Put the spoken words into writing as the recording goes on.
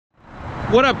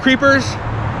What up, creepers?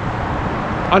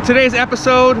 On today's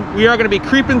episode, we are going to be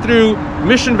creeping through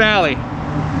Mission Valley,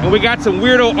 and we got some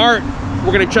weirdo art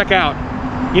we're going to check out.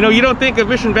 You know, you don't think of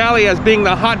Mission Valley as being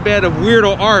the hotbed of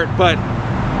weirdo art, but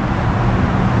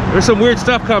there's some weird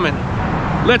stuff coming.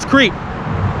 Let's creep.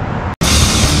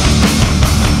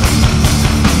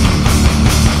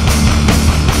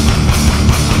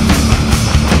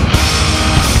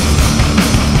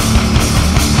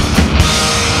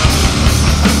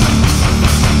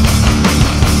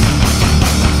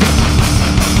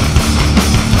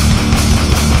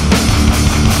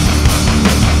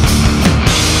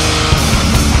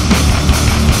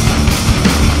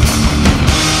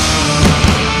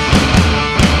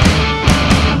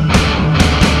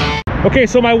 Okay,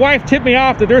 so my wife tipped me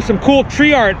off that there's some cool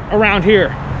tree art around here.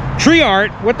 Tree art?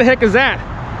 What the heck is that?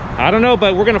 I don't know,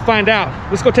 but we're gonna find out.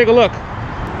 Let's go take a look.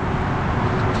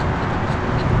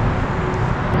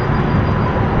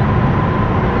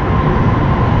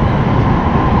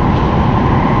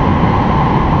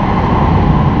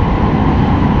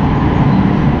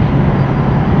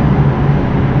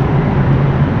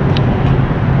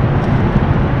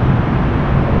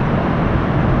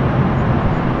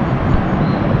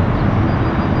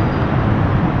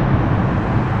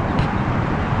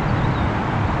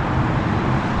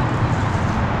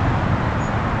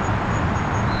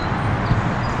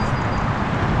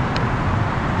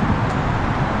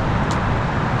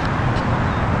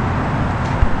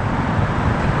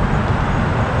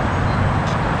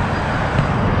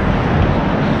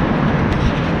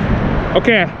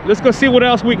 Okay, let's go see what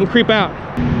else we can creep out.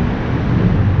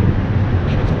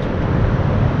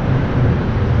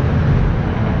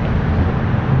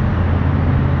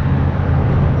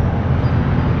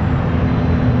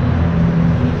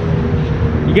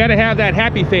 You gotta have that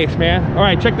happy face, man. All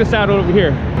right, check this out over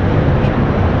here.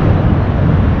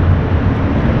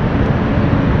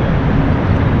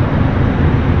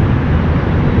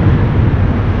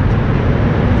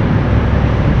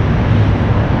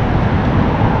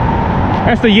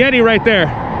 That's the Yeti right there.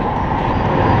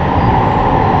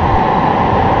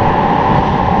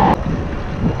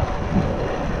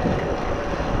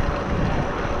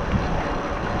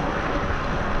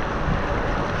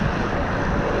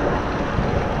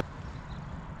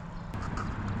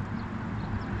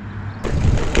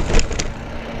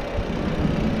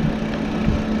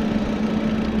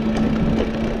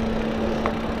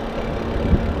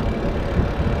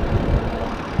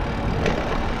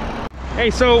 Hey,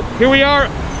 so here we are.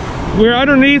 We're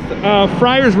underneath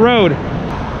Friars Road.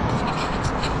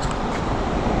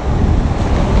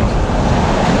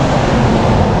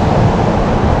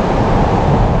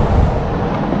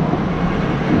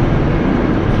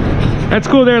 That's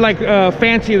cool. They're like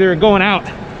fancy. They're going out.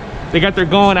 They got their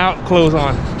going out clothes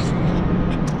on.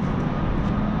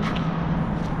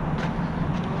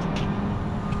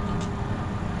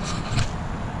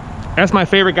 That's my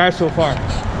favorite guy so far.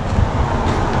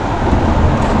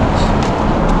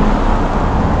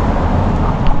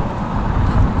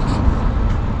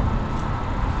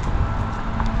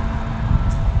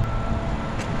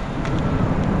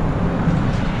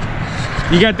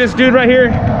 You got this dude right here,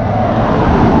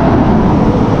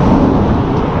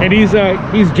 and he's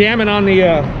jamming on the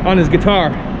on his guitar.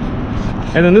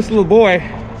 And then this little boy,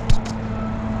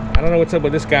 I don't know what's up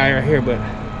with this guy right here, but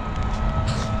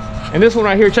and this one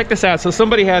right here, check this out. So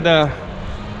somebody had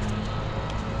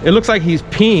it looks like he's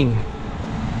peeing.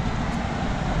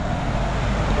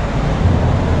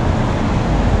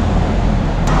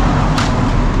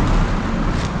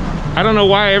 I don't know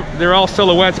why they're all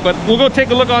silhouettes, but we'll go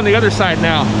take a look on the other side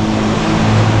now.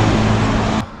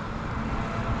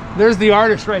 There's the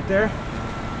artist right there.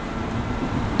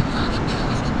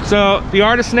 So the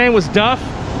artist's name was Duff,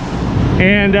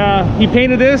 and he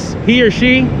painted this, he or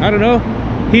she, I don't know,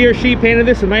 he or she painted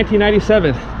this in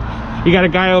 1997. You got a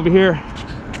guy over here,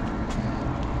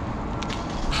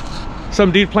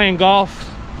 some dude playing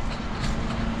golf.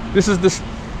 This is this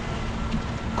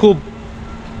cool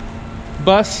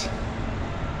bus.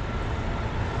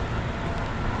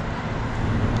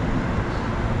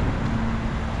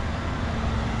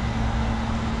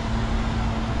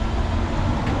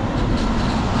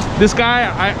 This guy,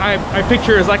 I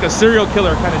picture as like a serial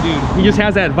killer kind of dude. He just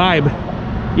has that vibe.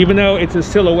 Even though it's a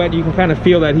silhouette, you can kind of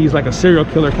feel that he's like a serial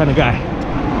killer kind of guy.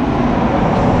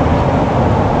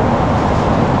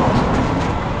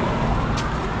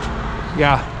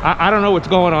 Yeah, I don't know what's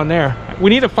going on there. We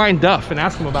need to find Duff and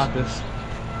ask him about this.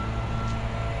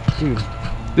 Dude,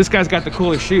 this guy's got the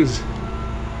coolest shoes.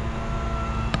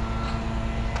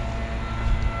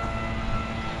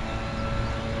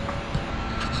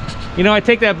 You know, I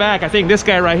take that back. I think this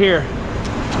guy right here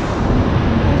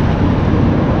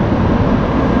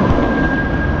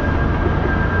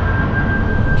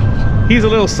he's a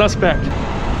little suspect.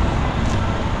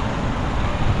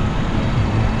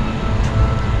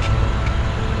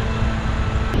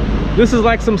 This is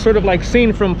like some sort of like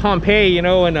scene from Pompeii, you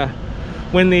know, and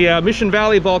when the Mission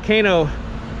Valley volcano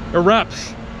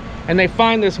erupts and they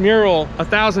find this mural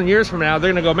 1,000 years from now,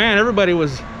 they're gonna go, man, everybody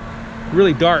was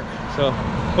really dark. So,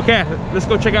 okay, let's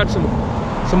go check out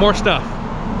some more stuff.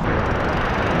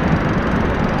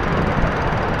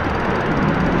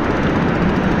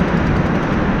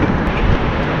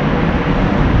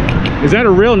 Is that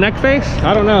a real Neckface?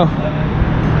 I don't know.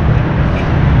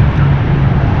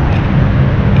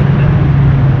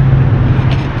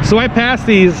 So I pass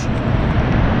these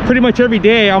pretty much every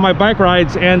day on my bike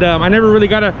rides, and I never really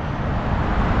got a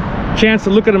chance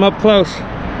to look at them up close.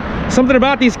 Something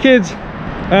about these kids,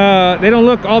 they don't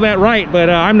look all that right, but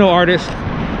I'm no artist.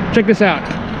 Check this out.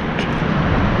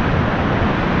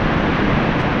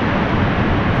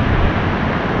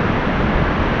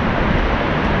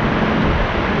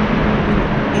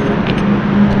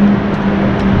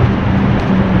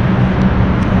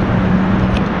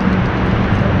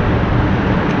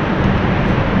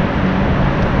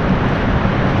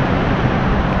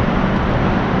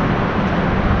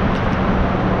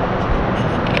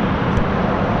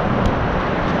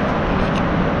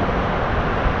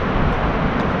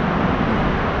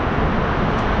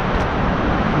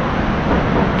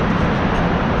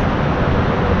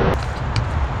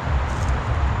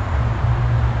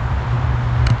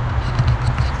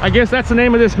 I guess that's the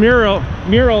name of this mural.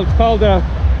 It's called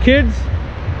Kids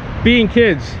Being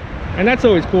Kids, and that's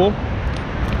always cool.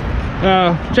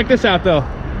 Check this out though.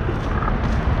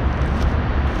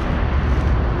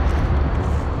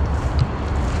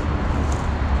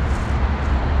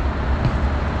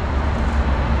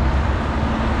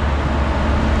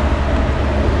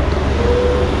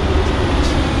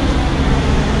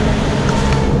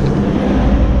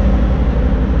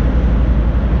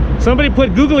 Somebody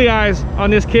put googly eyes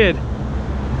on this kid.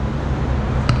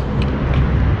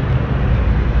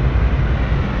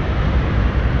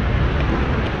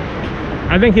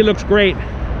 I think he looks great.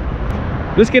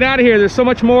 Let's get out of here. There's so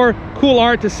much more cool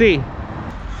art to see.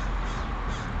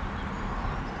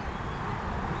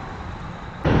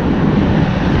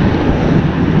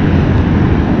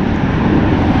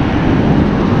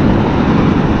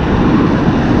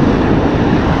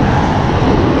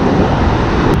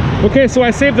 Okay, so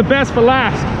I saved the best for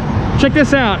last. Check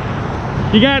this out.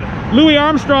 You got Louis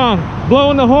Armstrong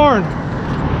blowing the horn.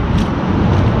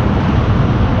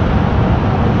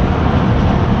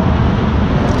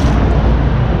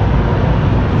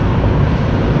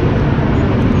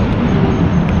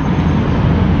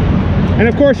 And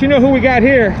of course, you know who we got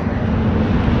here.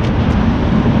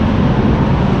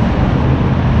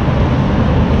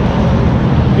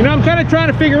 You know, I'm kind of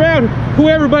trying to figure out who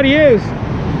everybody is.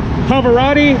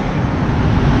 Pavarotti,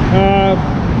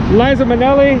 Liza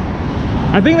Minnelli.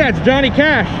 I think that's Johnny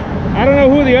Cash. I don't know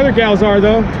who the other gals are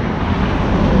though.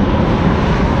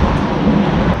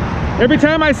 Every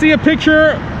time I see a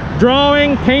picture,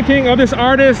 drawing, painting of this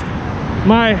artist,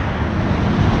 I'm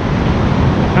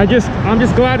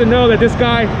just glad to know that this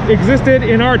guy existed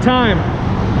in our time.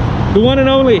 The one and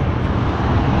only.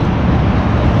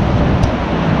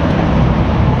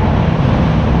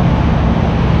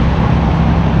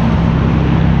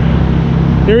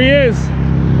 Here he is,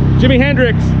 Jimi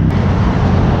Hendrix.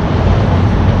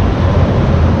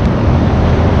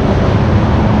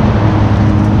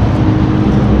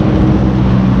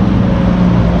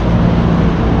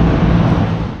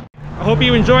 I hope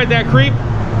you enjoyed that creep.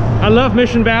 I love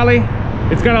Mission Valley.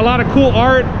 It's got a lot of cool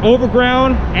art,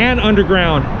 overground and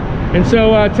underground. And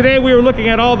so today we were looking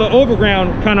at all the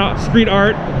overground kind of street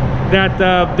art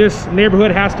that this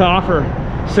neighborhood has to offer.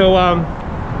 So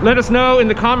let us know in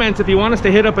the comments if you want us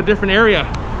to hit up a different area,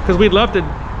 because we'd love to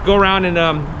go around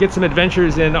and get some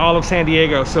adventures in all of San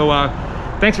Diego. So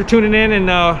thanks for tuning in,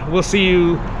 and we'll see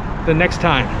you the next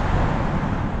time.